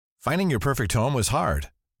Finding your perfect home was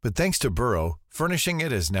hard, but thanks to Burrow, furnishing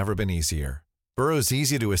it has never been easier. Burrow's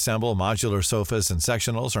easy-to-assemble modular sofas and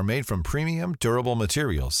sectionals are made from premium, durable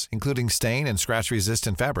materials, including stain and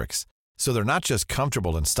scratch-resistant fabrics. So they're not just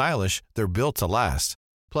comfortable and stylish, they're built to last.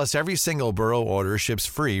 Plus, every single Burrow order ships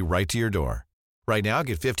free right to your door. Right now,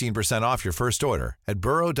 get 15% off your first order at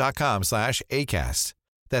burrow.com/ACAST.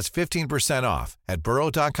 That's 15% off at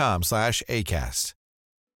burrow.com/ACAST.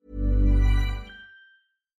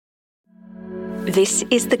 This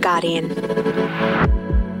is The Guardian.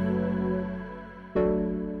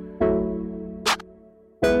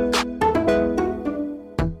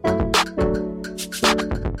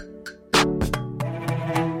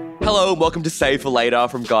 Hello and welcome to Save for Later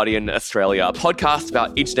from Guardian Australia, a podcast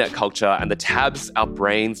about internet culture and the tabs our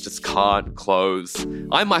brains just can't close.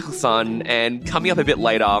 I'm Michael Sun, and coming up a bit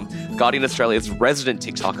later, Guardian Australia's resident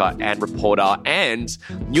TikToker and reporter and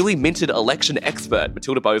newly minted election expert,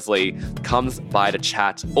 Matilda Bosley, comes by to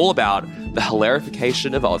chat all about the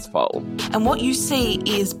hilarification of Ozpol. And what you see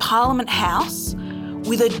is Parliament House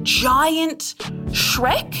with a giant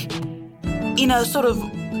Shrek in a sort of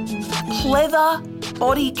pleather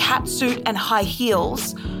body catsuit and high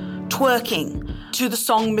heels twerking to the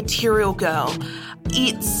song Material Girl.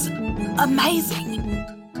 It's amazing.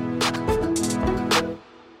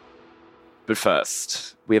 But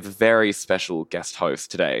first, we have a very special guest host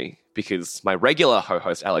today because my regular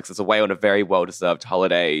co-host Alex is away on a very well-deserved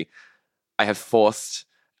holiday. I have forced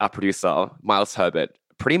our producer, Miles Herbert,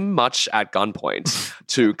 pretty much at gunpoint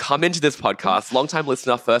to come into this podcast. Long-time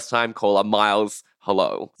listener, first-time caller, Miles.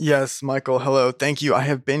 Hello. Yes, Michael, hello. Thank you. I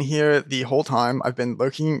have been here the whole time. I've been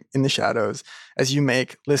lurking in the shadows as you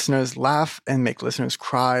make listeners laugh and make listeners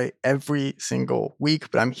cry every single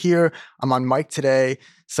week. But I'm here. I'm on mic today.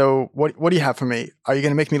 So what do you have for me? Are you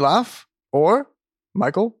going to make me laugh? Or,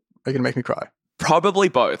 Michael, are you going to make me cry? Probably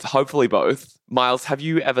both. Hopefully both. Miles, have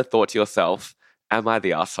you ever thought to yourself, am I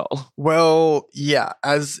the asshole? Well, yeah.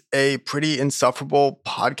 As a pretty insufferable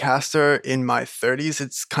podcaster in my 30s,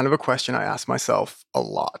 it's kind of a question I ask myself a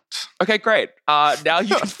lot. Okay, great. Now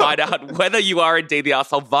you can find out whether you are indeed the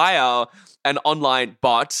asshole via an online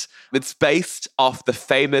bot that's based off the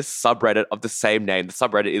famous subreddit of the same name. The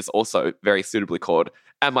subreddit is also very suitably called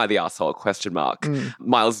Am I the Asshole? ?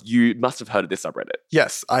 Miles, you must have heard of this subreddit.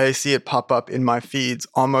 Yes, I see it pop up in my feeds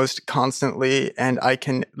almost constantly, and I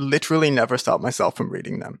can literally never stop myself from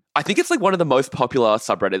reading them. I think it's like one of the most popular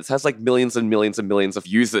subreddits. It has like millions and millions and millions of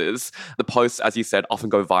users. The posts, as you said, often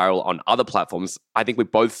go viral on other platforms. I think we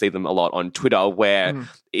both see them a lot on Twitter, where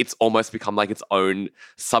it's almost become like its own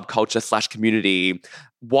subculture / community.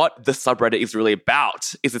 What the subreddit is really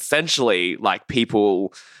about is essentially like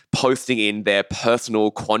people posting in their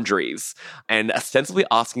personal quandaries and ostensibly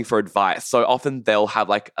asking for advice. So often they'll have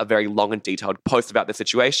like a very long and detailed post about the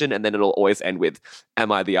situation, and then it'll always end with,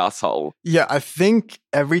 am I the asshole? Yeah, I think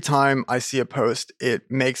every time I see a post,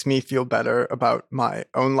 it makes me feel better about my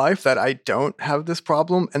own life that I don't have this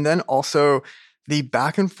problem. And then also the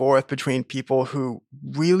back and forth between people who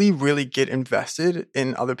really, really get invested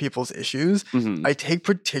in other people's issues. I take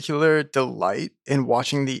particular delight in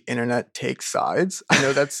watching the internet take sides. I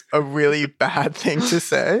know that's a really bad thing to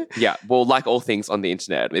say. Yeah, well, like all things on the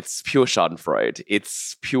internet, it's pure schadenfreude.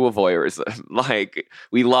 It's pure voyeurism. Like,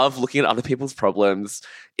 we love looking at other people's problems.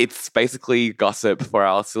 It's basically gossip for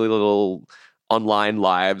our silly little online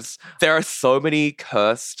lives. There are so many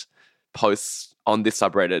cursed posts on this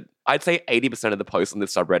subreddit. I'd say 80% of the posts on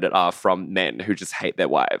this subreddit are from men who just hate their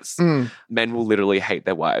wives. Men will literally hate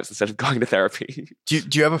their wives instead of going to therapy. Do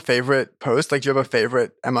you have a favorite post? Like, do you have a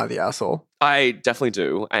favorite Am I the Asshole? I definitely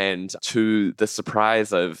do. And to the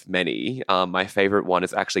surprise of many, my favorite one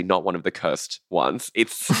is actually not one of the cursed ones.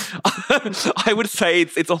 It's, I would say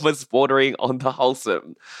it's almost bordering on the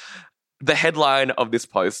wholesome. The headline of this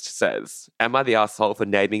post says, am I the asshole for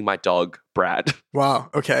naming my dog Brad?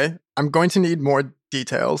 Wow, okay. I'm going to need more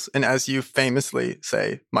details. And as you famously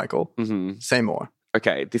say, Michael, say more.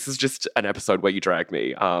 Okay, this is just an episode where you drag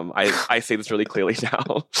me. I see this really clearly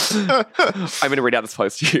now. I'm going to read out this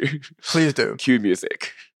post to you. Please do. Cue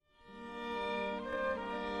music.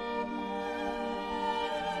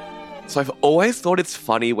 So I've always thought it's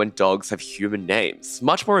funny when dogs have human names.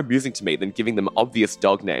 Much more amusing to me than giving them obvious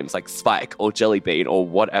dog names like Spike or Jellybean or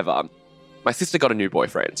whatever. My sister got a new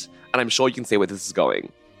boyfriend, and I'm sure you can see where this is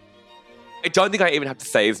going. I don't think I even have to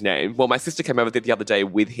say his name. Well, my sister came over the other day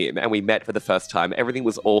with him, and we met for the first time. Everything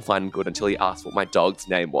was all fine and good until he asked what my dog's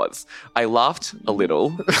name was. I laughed a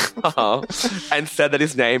little and said that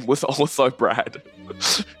his name was also Brad.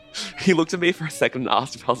 He looked at me for a second and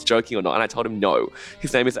asked if I was joking or not, and I told him no.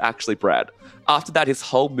 His name is actually Brad. After that, his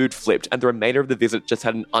whole mood flipped, and the remainder of the visit just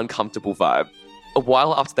had an uncomfortable vibe. A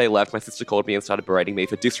while after they left, my sister called me and started berating me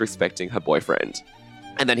for disrespecting her boyfriend.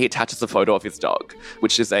 And then he attaches a photo of his dog,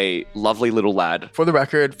 which is a lovely little lad. For the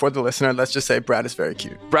record, for the listener, let's just say Brad is very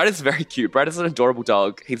cute. Brad is very cute. Brad is an adorable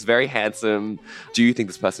dog. He's very handsome. Do you think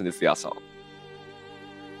this person is the asshole?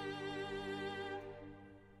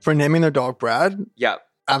 For naming their dog Brad? Yeah.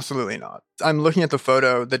 Absolutely not. I'm looking at the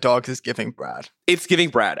photo. The dog is giving Brad. It's giving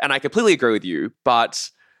Brad. And I completely agree with you. But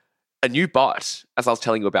a new bot, as I was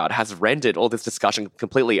telling you about, has rendered all this discussion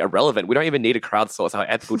completely irrelevant. We don't even need to crowdsource our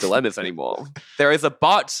ethical dilemmas anymore. There is a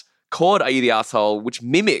bot called Are You the Asshole, which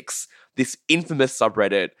mimics this infamous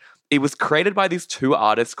subreddit. It was created by these two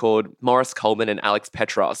artists called Morris Coleman and Alex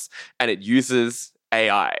Petros, and it uses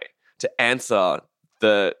AI to answer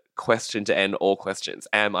the question to end all questions.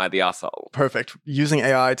 Am I the asshole? Perfect. Using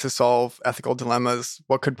AI to solve ethical dilemmas,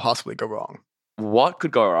 what could possibly go wrong? What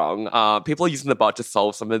could go wrong? People are using the bot to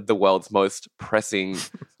solve some of the world's most pressing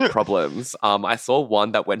problems. I saw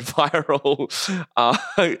one that went viral.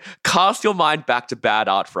 Cast your mind back to Bad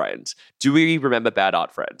Art Friend. Do we remember Bad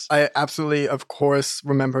Art Friend? I absolutely, of course,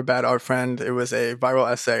 remember Bad Art Friend. It was a viral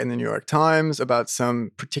essay in the New York Times about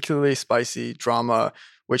some particularly spicy drama,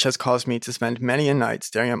 which has caused me to spend many a night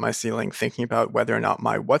staring at my ceiling thinking about whether or not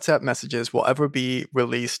my WhatsApp messages will ever be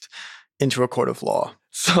released into a court of law.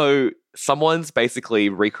 So someone's basically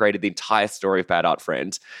recreated the entire story of Bad Art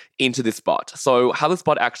Friend into this bot. So how this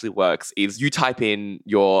bot actually works is you type in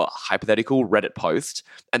your hypothetical Reddit post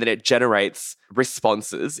and then it generates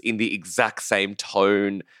responses in the exact same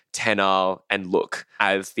tone, tenor, and look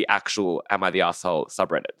as the actual Am I the Asshole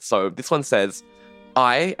subreddit. So this one says,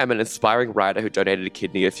 I am an aspiring writer who donated a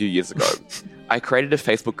kidney a few years ago. I created a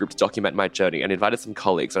Facebook group to document my journey and invited some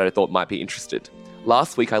colleagues that I thought might be interested.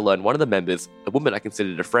 Last week, I learned one of the members, a woman I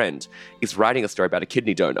considered a friend, is writing a story about a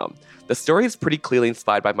kidney donor. The story is pretty clearly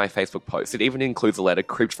inspired by my Facebook post. It even includes a letter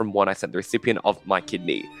creeped from one I sent the recipient of my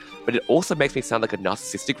kidney. But it also makes me sound like a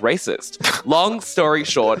narcissistic racist. Long story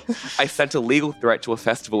short, I sent a legal threat to a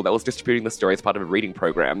festival that was distributing the story as part of a reading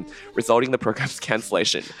program, resulting in the program's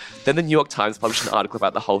cancellation. Then the New York Times published an article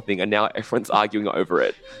about the whole thing, and now everyone's arguing over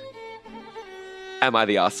it. Am I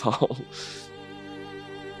the asshole?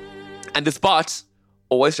 And this bot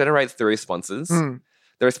always generates the responses. The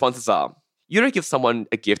responses are, you don't give someone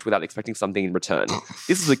a gift without expecting something in return.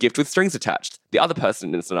 This is a gift with strings attached. The other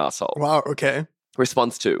person is an asshole. Wow, okay.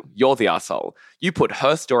 Response 2, you're the asshole. You put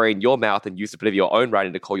her story in your mouth and used a bit of your own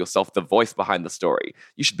writing to call yourself the voice behind the story.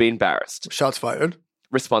 You should be embarrassed. Shots fired.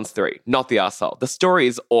 Response 3, not the asshole. The story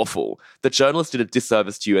is awful. The journalist did a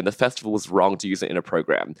disservice to you and the festival was wrong to use it in a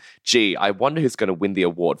program. Gee, I wonder who's going to win the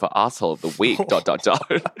award for asshole of the week, ...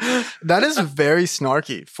 That is very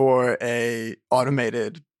snarky for a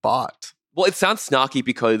automated bot. Well, it sounds snarky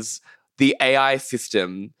because the AI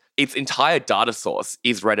system, its entire data source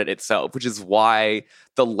is Reddit itself, which is why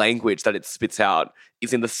the language that it spits out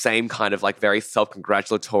is in the same kind of like very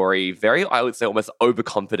self-congratulatory, very, I would say, almost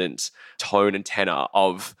overconfident tone and tenor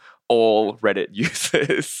of all Reddit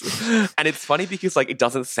users. And it's funny because like it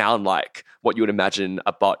doesn't sound like what you would imagine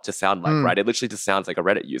a bot to sound like, right? It literally just sounds like a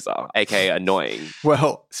Reddit user, aka annoying.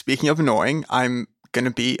 Well, speaking of annoying, I'm going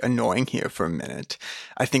to be annoying here for a minute.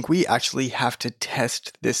 I think we actually have to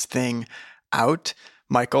test this thing out.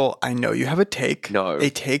 Michael, I know you have a take. No. A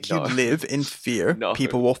take you live in fear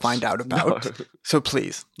people will find out about. No. So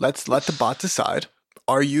please, let's let the bot decide.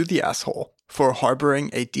 Are you the asshole for harboring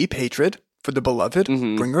a deep hatred for the beloved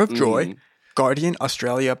bringer of joy, Guardian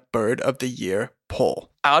Australia Bird of the Year,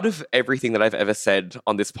 Paul? Out of everything that I've ever said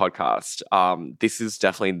on this podcast, this is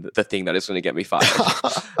definitely the thing that is going to get me fired.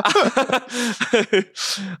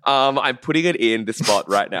 I'm putting it in this spot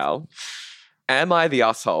right now. Am I the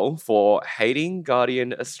asshole for hating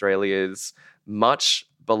Guardian Australia's much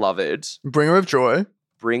beloved bringer of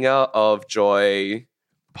joy,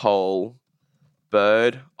 Paul,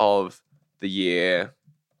 Bird of the Year?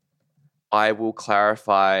 I will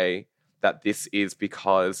clarify that this is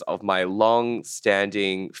because of my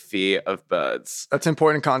long-standing fear of birds. That's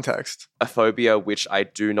important context. A phobia which I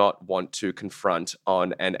do not want to confront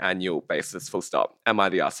on an annual basis, full stop. Am I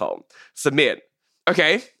the asshole? Submit.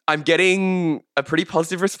 Okay, I'm getting a pretty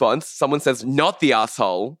positive response. Someone says, not the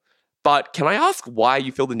asshole. But can I ask why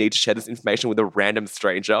you feel the need to share this information with a random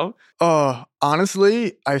stranger?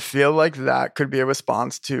 Honestly, I feel like that could be a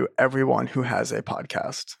response to everyone who has a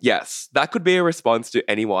podcast. Yes, that could be a response to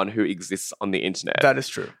anyone who exists on the internet. That is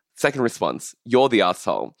true. Second response, you're the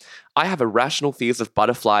asshole. I have irrational fears of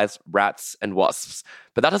butterflies, rats, and wasps,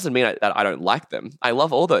 but that doesn't mean that I don't like them. I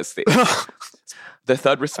love all those things. The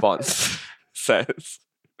third response says,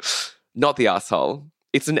 not the asshole.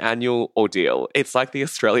 It's an annual ordeal. It's like the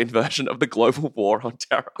Australian version of the global war on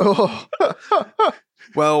terror. Oh.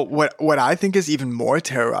 Well, what I think is even more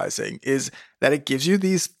terrorizing is that it gives you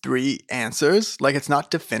these three answers. Like, it's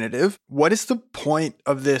not definitive. What is the point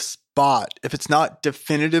of this bot if it's not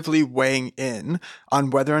definitively weighing in on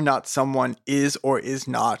whether or not someone is or is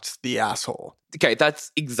not the asshole? Okay,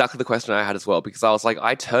 that's exactly the question I had as well, because I was like,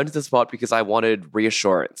 I turned to this bot because I wanted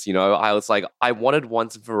reassurance. You know, I was like, I wanted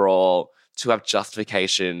once and for all to have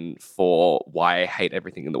justification for why I hate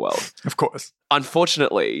everything in the world. Of course.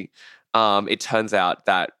 Unfortunately, it turns out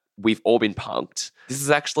that we've all been punked. This is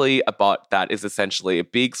actually a bot that is essentially a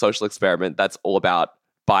big social experiment that's all about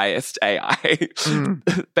biased AI.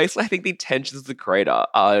 Basically, I think the intentions of the creator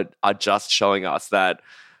are just showing us that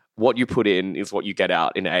what you put in is what you get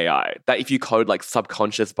out in AI. That if you code like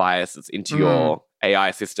subconscious biases into your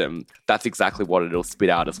AI system, that's exactly what it'll spit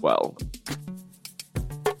out as well.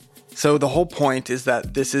 So the whole point is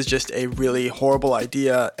that this is just a really horrible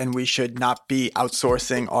idea, and we should not be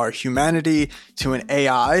outsourcing our humanity to an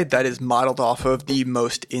AI that is modeled off of the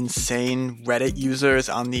most insane Reddit users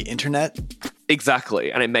on the internet.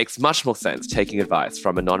 Exactly, and it makes much more sense taking advice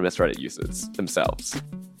from anonymous Reddit users themselves.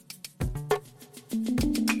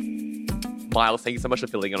 Miles, thank you so much for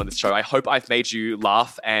filling in on this show. I hope I've made you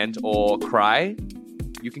laugh and or cry.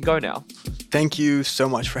 You can go now. Thank you so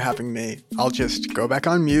much for having me. I'll just go back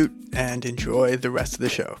on mute and enjoy the rest of the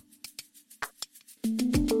show.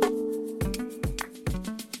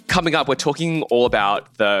 Coming up, we're talking all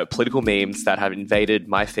about the political memes that have invaded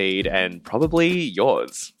my feed and probably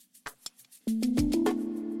yours.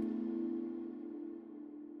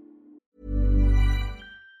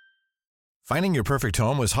 Finding your perfect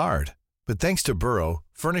home was hard, but thanks to Burrow,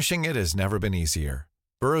 furnishing it has never been easier.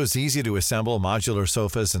 Burrow's easy-to-assemble modular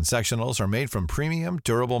sofas and sectionals are made from premium,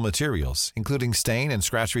 durable materials, including stain and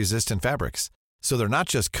scratch-resistant fabrics. So they're not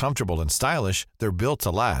just comfortable and stylish, they're built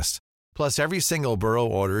to last. Plus, every single Burrow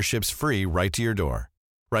order ships free right to your door.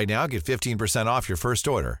 Right now, get 15% off your first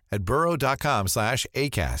order at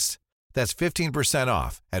burrow.com/ACAST. That's 15%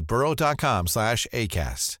 off at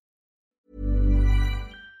burrow.com/ACAST.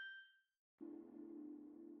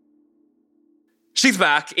 She's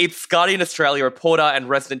back. It's Guardian Australia reporter and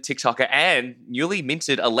resident TikToker and newly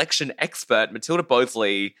minted election expert, Matilda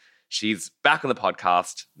Boseley. She's back on the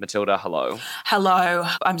podcast. Matilda, hello. Hello.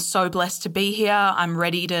 I'm so blessed to be here. I'm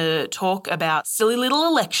ready to talk about silly little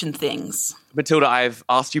election things. Matilda, I've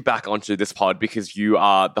asked you back onto this pod because you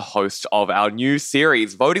are the host of our new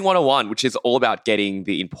series, Voting 101, which is all about getting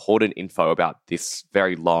the important info about this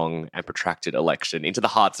very long and protracted election into the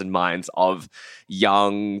hearts and minds of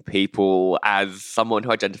young people. As someone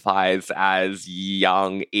who identifies as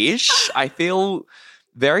young-ish, I feel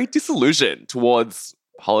very disillusioned towards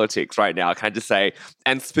politics right now, can I just say,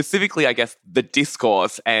 and specifically, I guess, the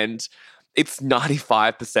discourse, and it's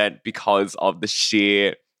 95% because of the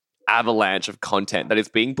sheer avalanche of content that is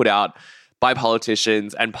being put out by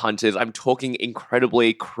politicians and punters. I'm talking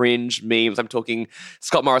incredibly cringe memes. I'm talking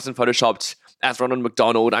Scott Morrison photoshopped as Ronald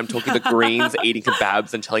McDonald. I'm talking the Greens eating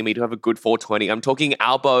kebabs and telling me to have a good 420. I'm talking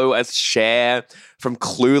Albo as Cher from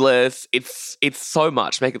Clueless. It's so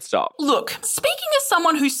much. Make it stop. Look, speaking as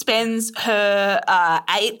someone who spends her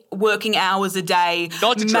 8 working hours a day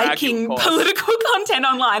making political content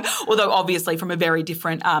online, although obviously from a very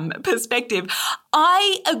different perspective,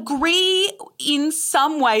 I agree in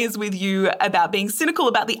some ways with you about being cynical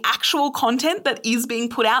about the actual content that is being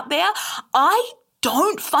put out there. I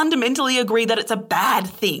don't fundamentally agree that it's a bad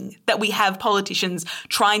thing that we have politicians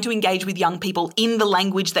trying to engage with young people in the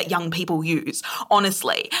language that young people use,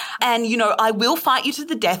 honestly. And, you know, I will fight you to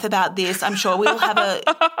the death about this. I'm sure we'll have a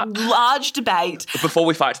large debate. Before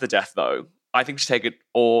we fight to the death, though, I think to take it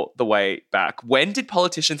all the way back, when did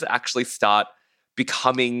politicians actually start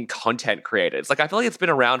becoming content creators? Like, I feel like it's been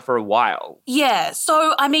around for a while. Yeah.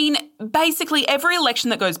 So, I mean, basically every election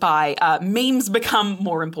that goes by, memes become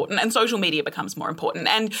more important and social media becomes more important.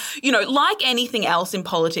 And, you know, like anything else in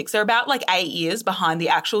politics, they're about like 8 years behind the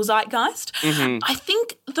actual zeitgeist. Mm-hmm. I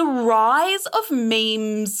think the rise of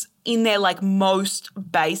memes in their like most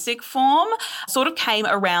basic form sort of came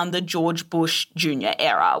around the George Bush Jr.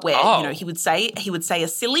 era where, you know, he would say a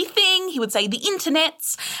silly thing, he would say the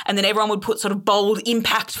internets, and then everyone would put sort of bold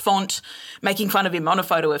impact font making fun of him on a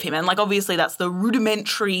photo of him. And like obviously that's the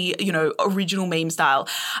rudimentary, you know, original meme style.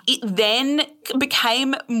 It then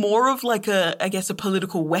became more of like a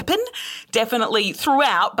political weapon, definitely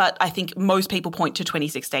throughout, but I think most people point to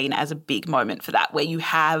 2016 as a big moment for that, where you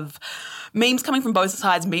have memes coming from both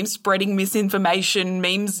sides, memes spreading misinformation,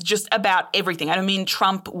 memes just about everything. And I mean,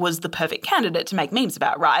 Trump was the perfect candidate to make memes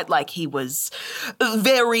about, right? Like he was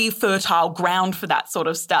very fertile ground for that sort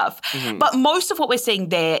of stuff. Mm-hmm. But most of what we're seeing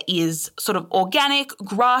there is sort of organic,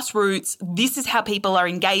 grassroots. This is how people are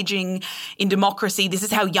engaging in democracy. This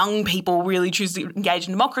is how young people really choose to engage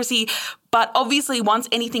in democracy. But obviously, once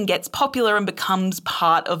anything gets popular and becomes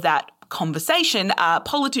part of that conversation,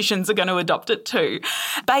 politicians are going to adopt it too.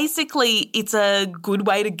 Basically, it's a good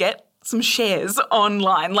way to get some shares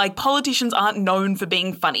online. Like politicians aren't known for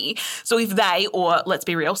being funny. So if they, or let's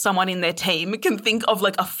be real, someone in their team can think of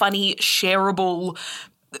like a funny, shareable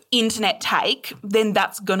internet take, then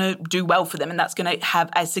that's going to do well for them and that's going to have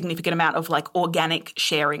a significant amount of like organic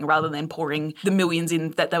sharing rather than pouring the millions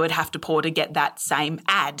in that they would have to pour to get that same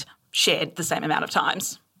ad shared the same amount of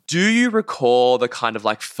times. Do you recall the kind of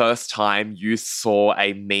like first time you saw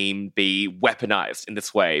a meme be weaponized in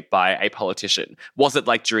this way by a politician? Was it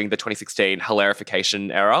like during the 2016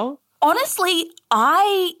 hilarification era? Honestly,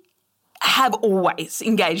 I have always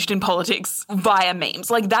engaged in politics via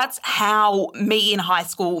memes. Like that's how me in high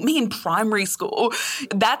school, me in primary school,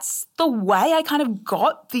 that's the way I kind of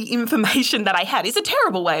got the information that I had. It's a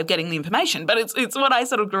terrible way of getting the information, but it's what I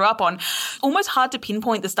sort of grew up on. Almost hard to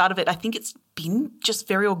pinpoint the start of it. I think it's been just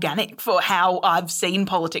very organic for how I've seen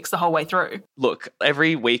politics the whole way through. Look,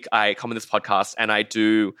 every week I come on this podcast and I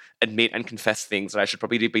do admit and confess things that I should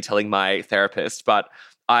probably be telling my therapist, but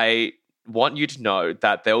I want you to know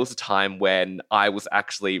that there was a time when I was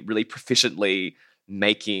actually really proficiently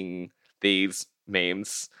making these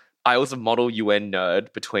memes. I was a model UN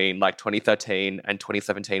nerd between like 2013 and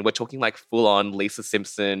 2017. We're talking like full-on Lisa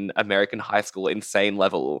Simpson, American high school, insane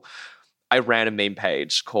level. I ran a meme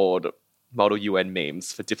page called Model UN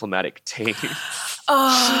Memes for Diplomatic Teens.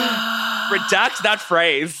 Redact that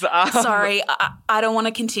phrase. Sorry, I don't want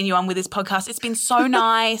to continue on with this podcast. It's been so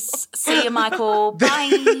nice. See you, Michael. Bye.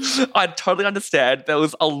 I totally understand. There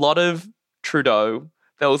was a lot of Trudeau.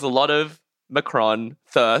 There was a lot of Macron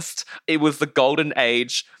thirst. It was the golden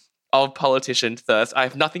age of politician thirst. I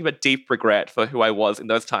have nothing but deep regret for who I was in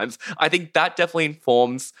those times. I think that definitely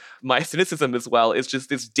informs my cynicism as well. It's just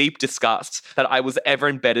this deep disgust that I was ever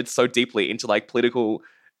embedded so deeply into like political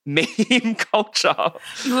meme culture.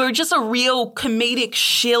 You were just a real comedic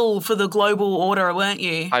shill for the global order, weren't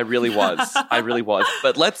you? I really was.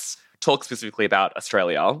 But let's talk specifically about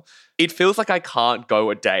Australia. It feels like I can't go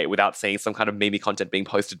a day without seeing some kind of meme content being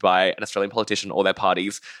posted by an Australian politician or their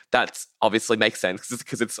parties. That obviously makes sense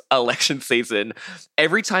because it's election season.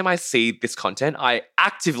 Every time I see this content, I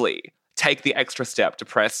actively take the extra step to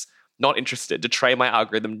press not interested, to train my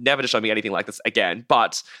algorithm never to show me anything like this again.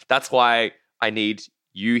 But that's why I need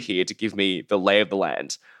you here to give me the lay of the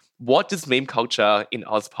land. What does meme culture in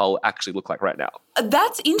Ozpol actually look like right now?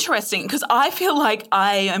 That's interesting because I feel like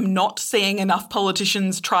I am not seeing enough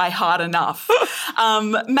politicians try hard enough.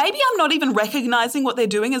 Maybe I'm not even recognizing what they're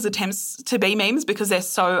doing as attempts to be memes because they're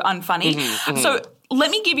so unfunny. So let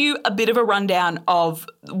me give you a bit of a rundown of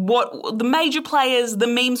what the major players, the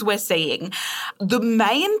memes we're seeing. The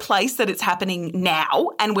main place that it's happening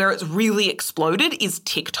now and where it's really exploded is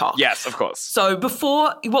TikTok. Yes, of course. So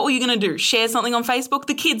before, what were you going to do? Share something on Facebook?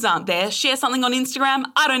 The kids aren't there. Share something on Instagram?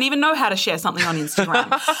 I don't even know how to share something on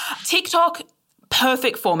Instagram. TikTok,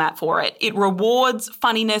 perfect format for it. It rewards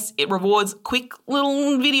funniness. It rewards quick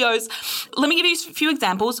little videos. Let me give you a few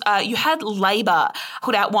examples. You had Labour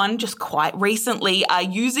put out one just quite recently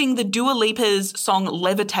using the Dua Lipa's song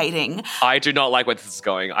Levitating. I do not like where this is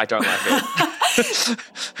going. I don't like it.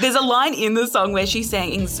 There's a line in the song where she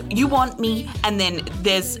sings, "You want me," and then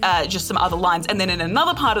there's just some other lines. And then in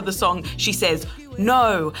another part of the song, she says,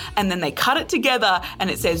 "No," and then they cut it together and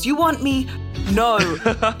it says, "You want me? No.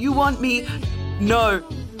 You want me? No,"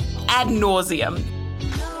 ad nauseum.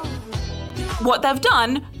 What they've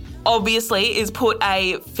done, obviously, is put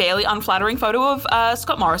a fairly unflattering photo of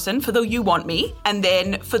Scott Morrison for the "You Want Me," and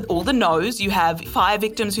then for all the no's, you have fire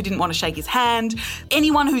victims who didn't want to shake his hand,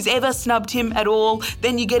 anyone who's ever snubbed him at all.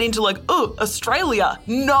 Then you get into like, oh, Australia,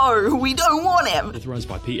 no, we don't want him. Authorised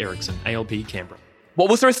by Pete Erickson, ALP Canberra. What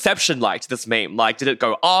was the reception like to this meme? Like, did it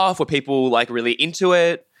go off? Were people like really into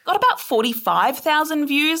it? Got about 45,000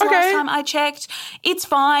 views last time I checked. It's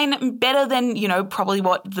fine. Better than, probably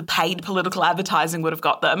what the paid political advertising would have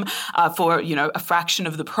got them for, a fraction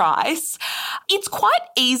of the price. It's quite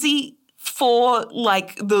easy for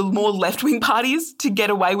the more left-wing parties to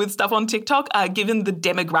get away with stuff on TikTok, given the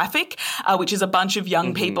demographic, which is a bunch of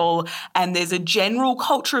young people, and there's a general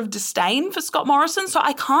culture of disdain for Scott Morrison. So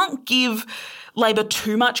I can't give Labor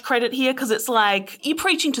too much credit here because it's you're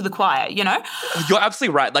preaching to the choir, You're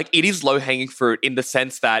absolutely right. It is low-hanging fruit in the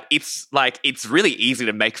sense that it's really easy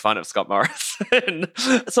to make fun of Scott Morrison.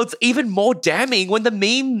 So it's even more damning when the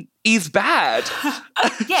meme is bad.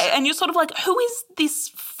 Yeah, and you're sort of who is this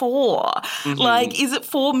for? Is it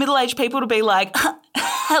for middle-aged people to be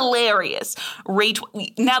hilarious?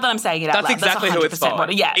 Retweet. Now that I'm saying it out loud, that's exactly who it's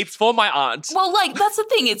for. Yeah. It's for my aunt. Well, that's the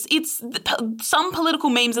thing. It's some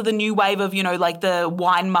political memes are the new wave of, the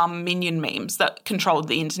wine mum minion memes that controlled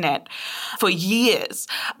the internet for years.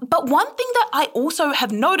 But one thing that I also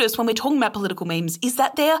have noticed when we're talking about political memes is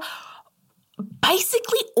that they're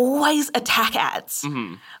basically always attack ads.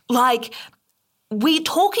 We're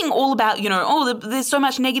talking all about, there's so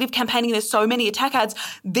much negative campaigning, there's so many attack ads.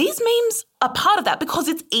 These memes are part of that because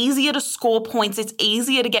it's easier to score points, it's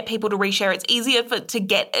easier to get people to reshare, it's easier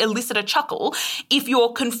to elicit a chuckle if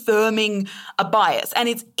you're confirming a bias. And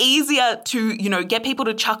it's easier to, get people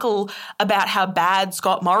to chuckle about how bad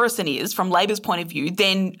Scott Morrison is from Labor's point of view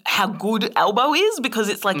than how good Albo is, because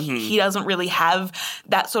it's he doesn't really have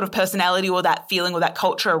that sort of personality or that feeling or that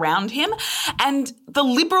culture around him. And the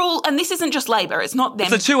Liberal, and this isn't just Labor, it's not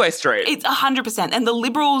them. It's a two-way street. It's 100%. And the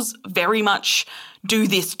Liberals very much do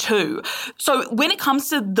this too. So when it comes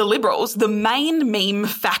to the Liberals, the main meme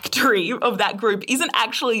factory of that group isn't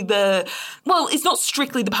actually it's not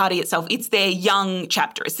strictly the party itself. It's their young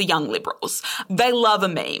chapter. It's the Young Liberals. They love a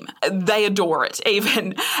meme. They adore it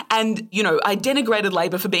even. And, I denigrated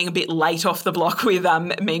Labor for being a bit late off the block with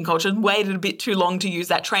meme culture, waited a bit too long to use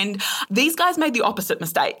that trend. These guys made the opposite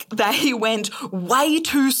mistake. They went way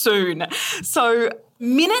too soon. So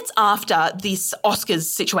minutes after this Oscars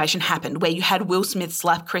situation happened, where you had Will Smith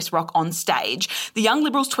slap Chris Rock on stage, the Young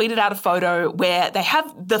Liberals tweeted out a photo where they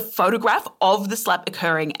have the photograph of the slap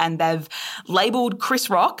occurring and they've labelled Chris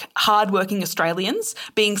Rock, hardworking Australians,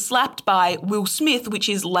 being slapped by Will Smith, which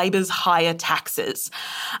is Labor's higher taxes.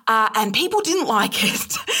 And people didn't like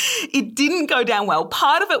it. It didn't go down well.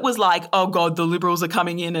 Part of it was oh God, the Liberals are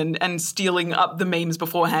coming in and stealing up the memes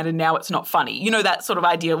beforehand and now it's not funny. That sort of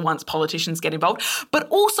idea once politicians get involved. But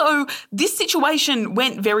also, this situation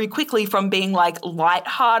went very quickly from being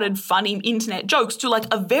light-hearted, funny internet jokes to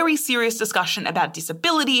a very serious discussion about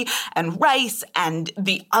disability and race and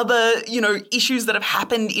the other, issues that have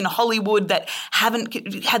happened in Hollywood that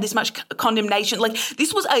haven't had this much condemnation.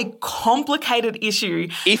 This was a complicated issue.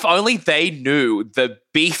 If only they knew the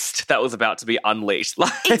beast that was about to be unleashed.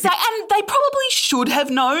 Exactly. And they probably should have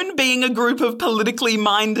known, being a group of politically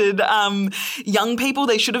minded young people.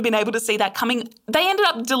 They should have been able to see that coming. They ended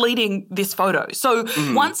up deleting this photo. So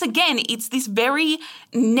once again, it's this very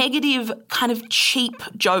negative kind of cheap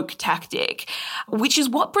joke tactic, which is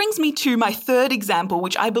what brings me to my third example,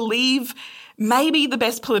 which I believe may be the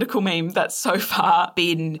best political meme that's so far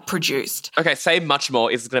been produced. Okay, say much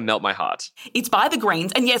more. It's going to melt my heart. It's by the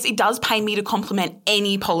Greens. And yes, it does pain me to compliment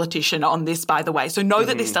any politician on this, by the way. So know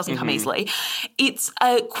that this doesn't come easily. It's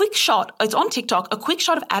a quick shot. It's on TikTok, a quick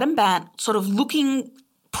shot of Adam Bandt sort of looking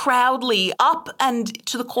proudly up and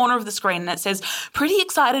to the corner of the screen, and it says, "Pretty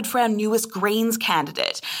excited for our newest Greens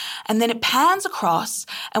candidate." And then it pans across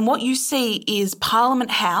and what you see is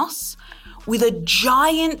Parliament House with a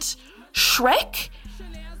giant Shrek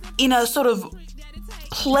in a sort of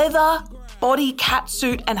pleather body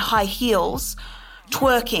catsuit and high heels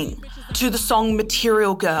twerking to the song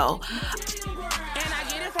Material Girl.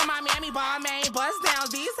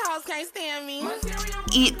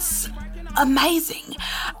 It's amazing.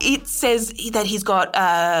 It says that he's got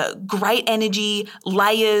great energy,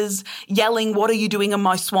 layers, yelling, "What are you doing in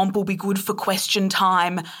my swamp will be good for question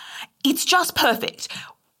time." It's just perfect.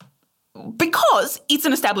 Because it's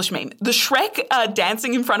an established meme. The Shrek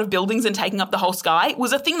dancing in front of buildings and taking up the whole sky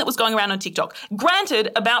was a thing that was going around on TikTok.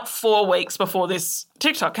 Granted, about 4 weeks before this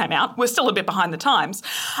TikTok came out, we're still a bit behind the times.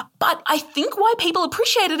 But I think why people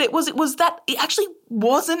appreciated it was that it actually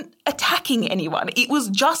wasn't attacking anyone. It was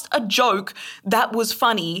just a joke that was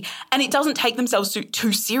funny, and it doesn't take themselves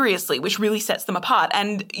too seriously, which really sets them apart.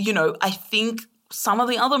 And, I think some of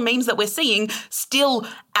the other memes that we're seeing still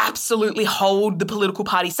absolutely hold the political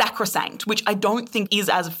party sacrosanct, which I don't think is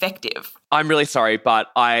as effective. I'm really sorry, but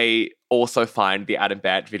I also find the Adam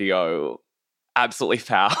Bandt video absolutely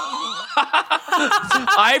foul.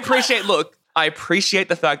 I I appreciate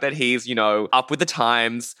the fact that he's, up with the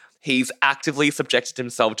times. He's actively subjected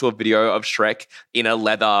himself to a video of Shrek in a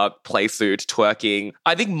leather playsuit twerking.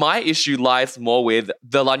 I think my issue lies more with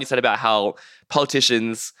the line you said about how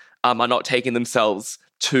politicians are not taking themselves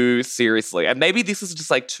too seriously. And maybe this is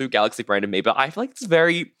just like too galaxy brain of me, but I feel like it's a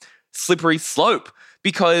very slippery slope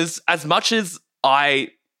because as much as I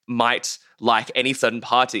might like any certain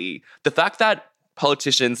party, the fact that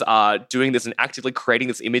politicians are doing this and actively creating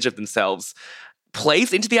this image of themselves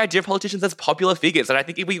plays into the idea of politicians as popular figures. And I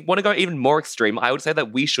think if we want to go even more extreme, I would say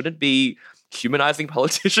that we shouldn't be humanizing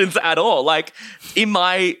politicians at all. Like, in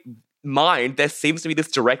my mind, there seems to be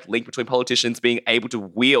this direct link between politicians being able to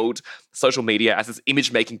wield social media as this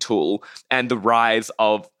image-making tool and the rise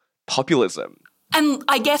of populism. And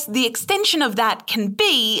I guess the extension of that can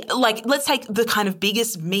be, like, let's take the kind of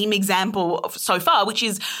biggest meme example so far, which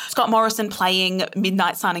is Scott Morrison playing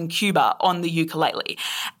Midnight Sun in Cuba on the ukulele.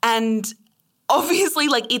 And obviously,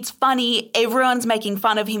 like, it's funny. Everyone's making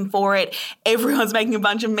fun of him for it. Everyone's making a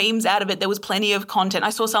bunch of memes out of it. There was plenty of content. I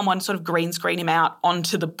saw someone sort of green screen him out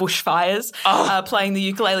onto the bushfires playing the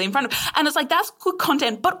ukulele in front of him. And it's like, that's good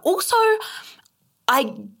content. But also,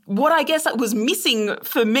 what I guess was missing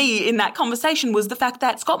for me in that conversation was the fact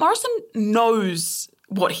that Scott Morrison knows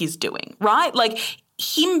what he's doing, right? Like,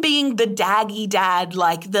 him being the daggy dad,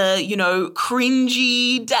 like the,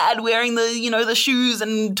 cringy dad wearing the, the shoes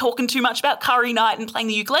and talking too much about curry night and playing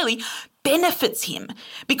the ukulele benefits him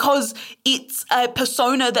because it's a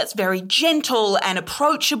persona that's very gentle and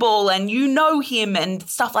approachable and you know him and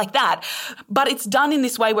stuff like that. But it's done in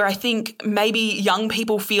this way where I think maybe young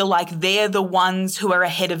people feel like they're the ones who are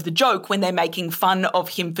ahead of the joke when they're making fun of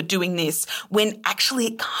him for doing this, when actually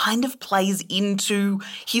it kind of plays into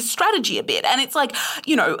his strategy a bit. And it's like,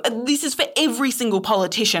 this is for every single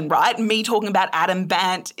politician, right? Me talking about Adam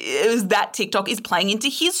Bant, that TikTok is playing into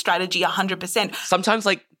his strategy 100%. Sometimes,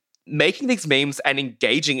 like, making these memes and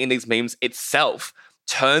engaging in these memes itself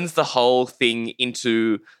turns the whole thing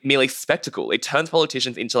into merely spectacle. It turns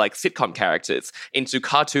politicians into like sitcom characters, into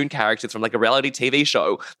cartoon characters from like a reality TV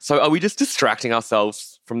show. So are we just distracting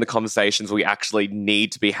ourselves from the conversations we actually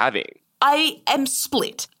need to be having? I am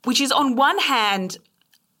split, which is on one hand,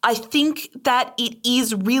 I think that it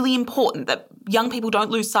is really important that young people don't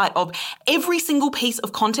lose sight of every single piece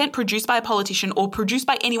of content produced by a politician or produced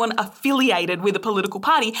by anyone affiliated with a political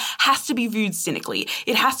party has to be viewed cynically.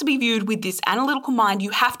 It has to be viewed with this analytical mind. You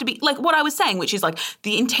have to be, like what I was saying, which is like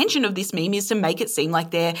the intention of this meme is to make it seem like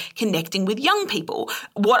they're connecting with young people.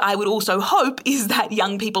 What I would also hope is that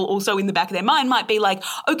young people also in the back of their mind might be like,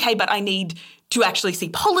 okay, but I need to actually see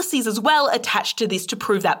policies as well attached to this to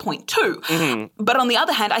prove that point too. Mm-hmm. But on the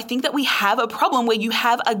other hand, I think that we have a problem where you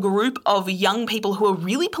have a group of young people who are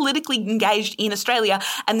really politically engaged in Australia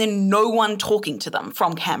and then no one talking to them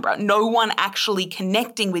from Canberra, no one actually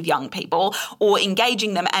connecting with young people or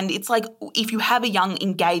engaging them. And it's like, if you have a young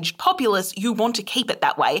engaged populace, you want to keep it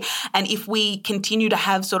that way. And if we continue to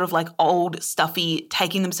have sort of like old, stuffy,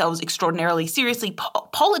 taking themselves extraordinarily seriously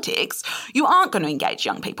politics, you aren't going to engage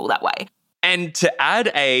young people that way. And to add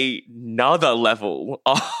another level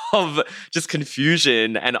of just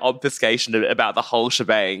confusion and obfuscation about the whole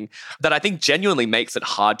shebang that I think genuinely makes it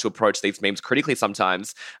hard to approach these memes critically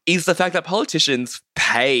sometimes is the fact that politicians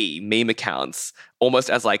pay meme accounts almost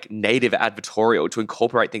as like native advertorial to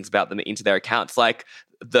incorporate things about them into their accounts. Like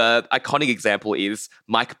the iconic example is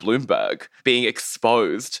Mike Bloomberg being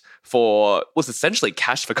exposed for was essentially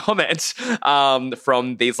cash for comment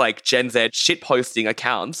from these like Gen Z shitposting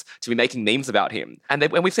accounts to be making memes about him. And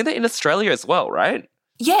we've seen that in Australia as well, right?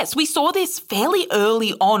 Yes, we saw this fairly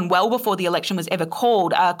early on, well before the election was ever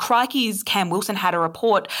called. Crikey's Cam Wilson had a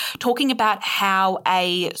report talking about how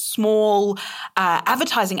a small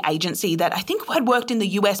advertising agency that I think had worked in the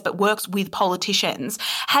US but works with politicians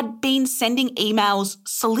had been sending emails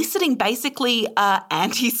soliciting basically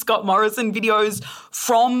anti-Scott Morrison videos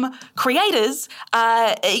from creators,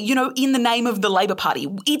 in the name of the Labor Party.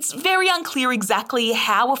 It's very unclear exactly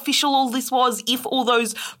how official all this was, if all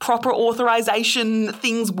those proper authorization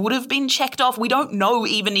things would have been checked off. We don't know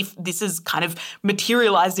even if this is kind of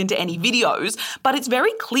materialized into any videos, but it's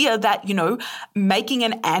very clear that, making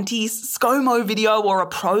an anti-ScoMo video or a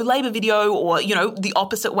pro-Labor video or, the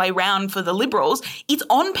opposite way round for the Liberals, it's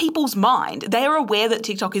on people's mind. They are aware that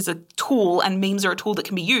TikTok is a tool and memes are a tool that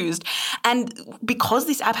can be used. And because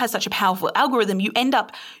this app has such a powerful algorithm, you end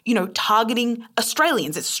up, targeting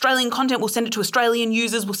Australians. It's Australian content. We'll send it to Australian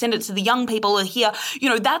users. We'll send it to the young people here.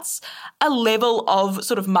 That's a level of of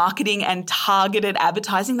sort of marketing and targeted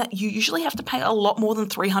advertising that you usually have to pay a lot more than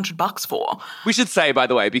 $300 for. We should say, by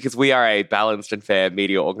the way, because we are a balanced and fair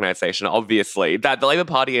media organisation, obviously, that the Labor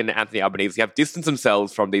Party and Anthony Albanese have distanced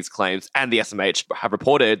themselves from these claims, and the SMH have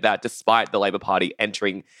reported that despite the Labor Party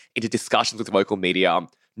entering into discussions with local media,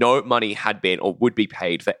 no money had been or would be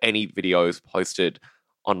paid for any videos posted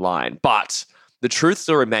online. But the truth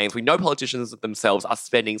still remains. We know politicians themselves are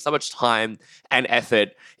spending so much time and effort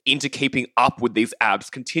into keeping up with these apps,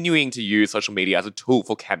 continuing to use social media as a tool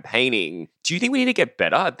for campaigning. Do you think we need to get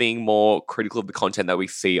better at being more critical of the content that we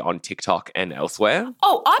see on TikTok and elsewhere?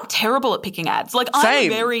 Oh, I'm terrible at picking ads. Like,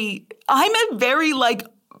 Same. I'm a very like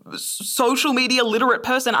social media literate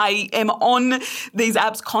person. I am on these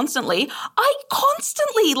apps constantly. I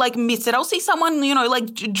constantly like miss it. I'll see someone, you know, like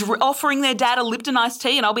offering their dad a Lipton iced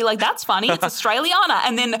tea and I'll be like, that's funny. It's Australiana.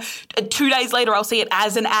 And then 2 days later, I'll see it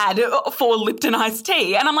as an ad for Lipton iced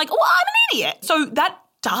tea. And I'm like, well, I'm an idiot. So that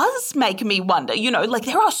does make me wonder, you know, like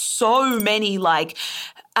there are so many like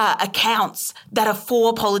accounts that are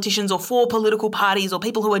for politicians or for political parties or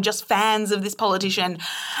people who are just fans of this politician.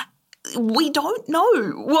 We don't know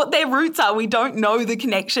what their roots are. We don't know the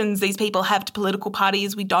connections these people have to political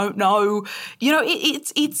parties. We don't know, you know,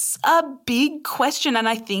 it's a big question. And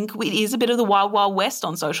I think it is a bit of the wild, wild west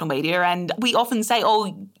on social media. And we often say,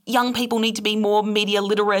 oh, young people need to be more media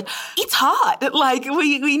literate. It's hard. Like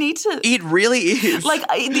we need to. It really is. Like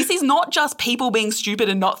this is not just people being stupid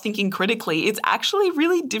and not thinking critically. It's actually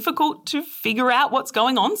really difficult to figure out what's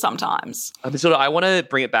going on sometimes. Matilda, I want to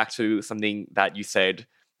bring it back to something that you said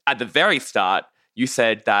at the very start. You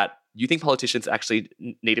said that you think politicians actually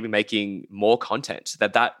need to be making more content,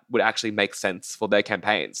 that would actually make sense for their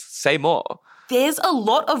campaigns. Say more. There's a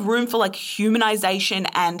lot of room for like humanization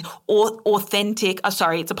and authentic,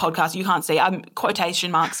 sorry, it's a podcast, you can't see, I'm quotation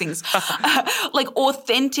marks things, like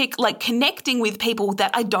authentic, like connecting with people that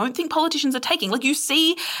I don't think politicians are taking. Like you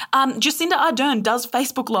see Jacinda Ardern does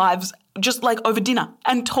Facebook Lives just like over dinner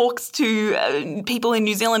and talks to people in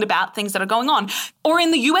New Zealand about things that are going on. Or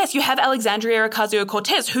in the US, you have Alexandria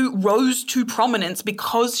Ocasio-Cortez, who rose to prominence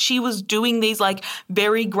because she was doing these like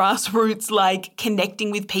very grassroots, like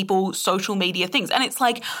connecting with people, social media things. And it's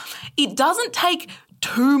like, it doesn't take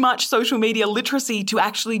too much social media literacy to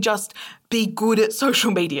actually just be good at social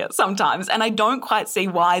media sometimes. And I don't quite see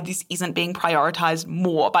why this isn't being prioritized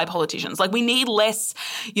more by politicians. Like we need less,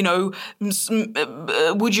 you know,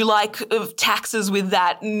 would you like taxes with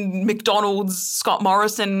that McDonald's Scott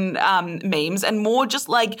Morrison memes, and more just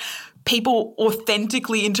like people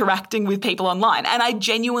authentically interacting with people online. And I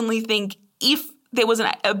genuinely think if there was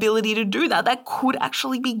an ability to do that, that could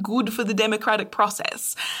actually be good for the democratic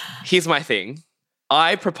process. Here's my thing.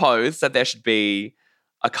 I propose that there should be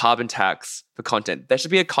a carbon tax for content. There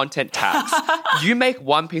should be a content tax. You make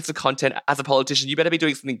one piece of content as a politician, you better be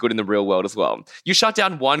doing something good in the real world as well. You shut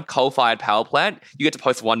down one coal-fired power plant, you get to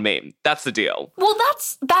post one meme. That's the deal. Well,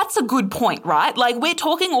 that's a good point, right? Like we're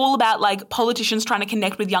talking all about like politicians trying to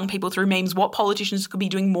connect with young people through memes, what politicians could be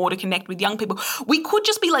doing more to connect with young people. We could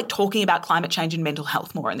just be like talking about climate change and mental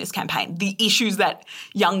health more in this campaign, the issues that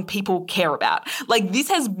young people care about. Like this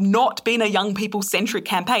has not been a young people-centric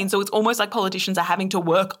campaign, so it's almost like politicians are having to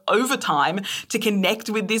work overtime to connect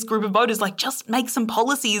with this group of voters. Like just make some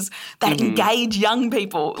policies that engage young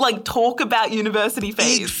people. Like talk about university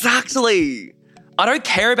fees. Exactly. I don't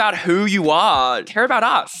care about who you are. I care about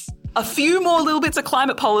us. A few more little bits of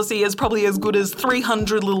climate policy is probably as good as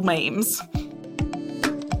 300 little memes.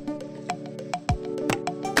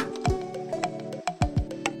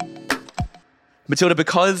 Matilda,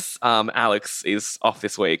 because Alex is off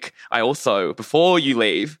this week, I also, before you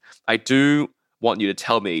leave, I do want you to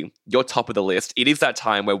tell me your top of the list. It is that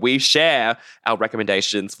time where we share our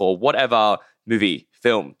recommendations for whatever movie,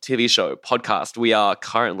 film, TV show, podcast we are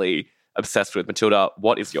currently obsessed with. Matilda,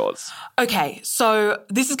 what is yours? Okay, so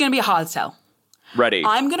this is going to be a hard sell. Ready.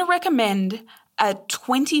 I'm going to recommend a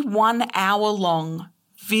 21-hour-long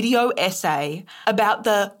video essay about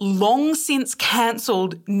the long since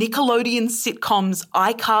cancelled Nickelodeon sitcoms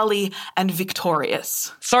iCarly and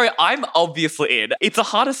Victorious. Sorry, I'm obviously in. It's a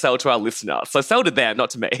harder sell to our listener, so sell to them,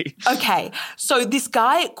 not to me. Okay, so this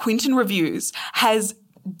guy, Quinton Reviews, has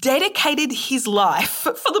dedicated his life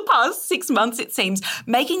for the past 6 months, it seems,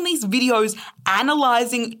 making these videos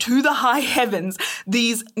analysing to the high heavens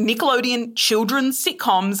these Nickelodeon children's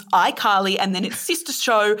sitcoms, iCarly, and then its sister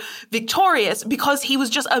show, Victorious, because he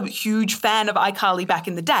was just a huge fan of iCarly back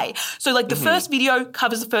in the day. So, like, the first video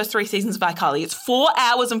covers the first 3 seasons of iCarly. It's 4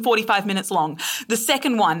 hours and 45 minutes long. The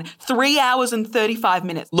second one, 3 hours and 35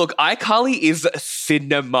 minutes. Look, iCarly is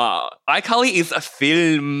cinema. iCarly is a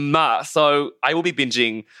film. So I will be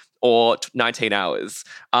binging or 19 hours.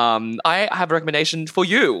 I have a recommendation for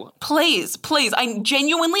you. Please.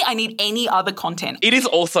 I need any other content. It is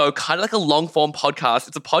also kind of like a long-form podcast.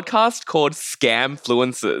 It's a podcast called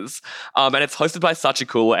Scamfluencers, and it's hosted by Sachi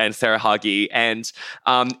Cool and Sarah Hagi, and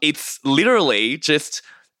it's literally just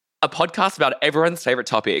a podcast about everyone's favorite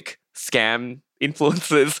topic, scam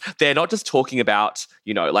influencers. They're not just talking about,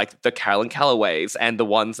 like the Carolyn Callaways and the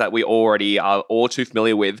ones that we already are all too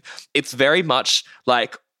familiar with. It's very much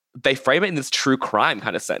like they frame it in this true crime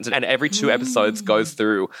kind of sense. And every 2 episodes goes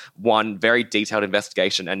through one very detailed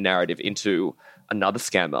investigation and narrative into another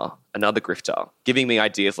scammer, another grifter, giving me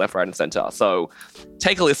ideas left, right, and center. So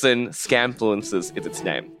take a listen. Scamfluencers is its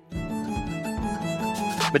name.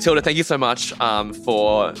 Matilda, thank you so much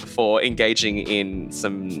for engaging in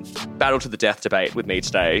some battle to the death debate with me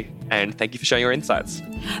today. And thank you for sharing your insights.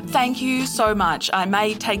 Thank you so much. I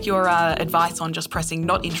may take your advice on just pressing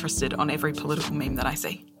not interested on every political meme that I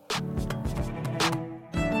see.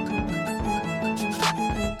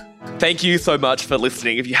 Thank you so much for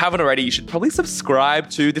listening. If you haven't already, you should probably subscribe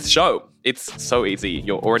to this show. It's so easy.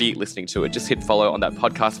 You're already listening to it. Just hit follow on that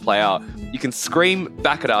podcast player. You can scream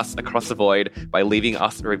back at us across the void by leaving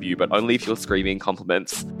us a review, but only if you're screaming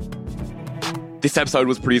compliments. This episode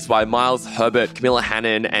was produced by Miles Herbert, Camilla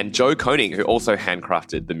Hannon, and Joe Koning, who also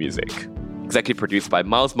handcrafted the music. Executive produced by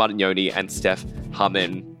Miles Martignoni and Steph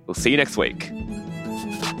Harmon. We'll see you next week.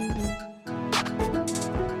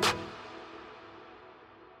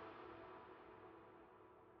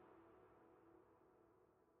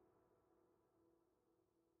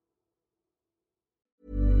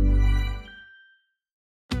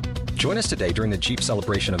 Join us today during the Jeep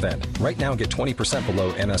Celebration event. Right now, get 20%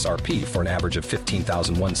 below MSRP for an average of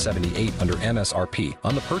 $15,178 under MSRP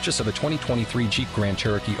on the purchase of a 2023 Jeep Grand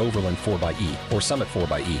Cherokee Overland 4xE or Summit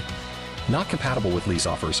 4xE. Not compatible with lease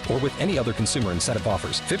offers or with any other consumer incentive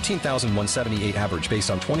offers. $15,178 average based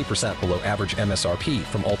on 20% below average MSRP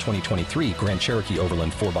from all 2023 Grand Cherokee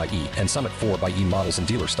Overland 4xE and Summit 4xE models in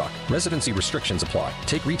dealer stock. Residency restrictions apply.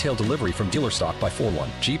 Take retail delivery from dealer stock by 4/1.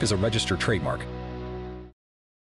 Jeep is a registered trademark.